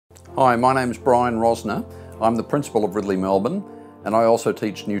Hi, my name's Brian Rosner. I'm the principal of Ridley Melbourne, and I also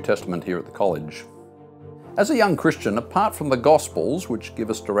teach New Testament here at the college. As a young Christian, apart from the Gospels, which give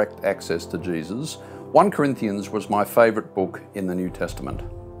us direct access to Jesus, 1 Corinthians was my favourite book in the New Testament.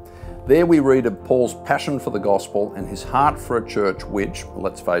 There we read of Paul's passion for the gospel and his heart for a church which,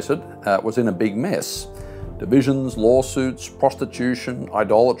 let's face it, was in a big mess. Divisions, lawsuits, prostitution,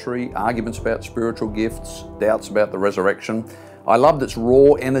 idolatry, arguments about spiritual gifts, doubts about the resurrection. I loved its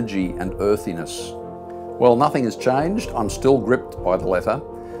raw energy and earthiness. Well, nothing has changed. I'm still gripped by the letter,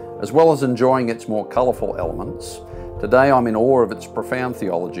 as well as enjoying its more colourful elements. Today I'm in awe of its profound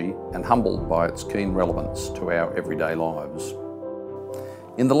theology and humbled by its keen relevance to our everyday lives.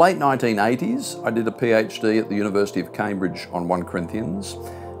 In the late 1980s, I did a PhD at the University of Cambridge on 1 Corinthians,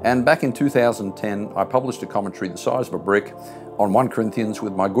 and back in 2010 I published a commentary the size of a brick on 1 Corinthians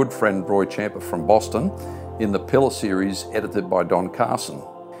with my good friend Roy Champer from Boston in the Pillar series edited by Don Carson.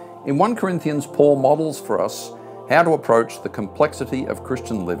 In 1 Corinthians, Paul models for us how to approach the complexity of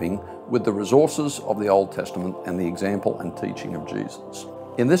Christian living with the resources of the Old Testament and the example and teaching of Jesus.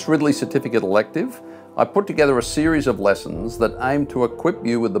 In this Ridley Certificate elective, I put together a series of lessons that aim to equip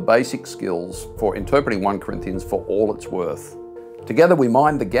you with the basic skills for interpreting 1 Corinthians for all it's worth. Together we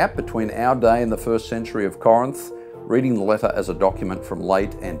mind the gap between our day and the first century of Corinth, reading the letter as a document from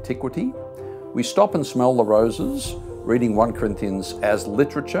late antiquity. We stop and smell the roses, reading 1 Corinthians as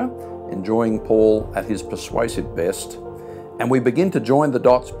literature, enjoying Paul at his persuasive best, and we begin to join the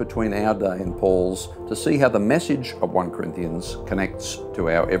dots between our day and Paul's to see how the message of 1 Corinthians connects to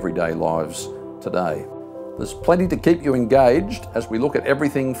our everyday lives today. There's plenty to keep you engaged as we look at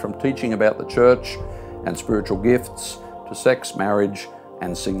everything from teaching about the church and spiritual gifts to sex, marriage,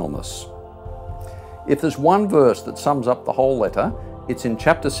 and singleness. If there's one verse that sums up the whole letter, it's in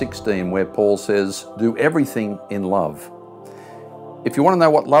chapter 16 where Paul says, "Do everything in love." If you want to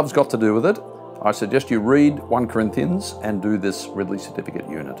know what love's got to do with it, I suggest you read 1 Corinthians and do this Ridley Certificate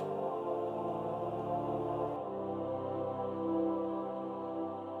unit.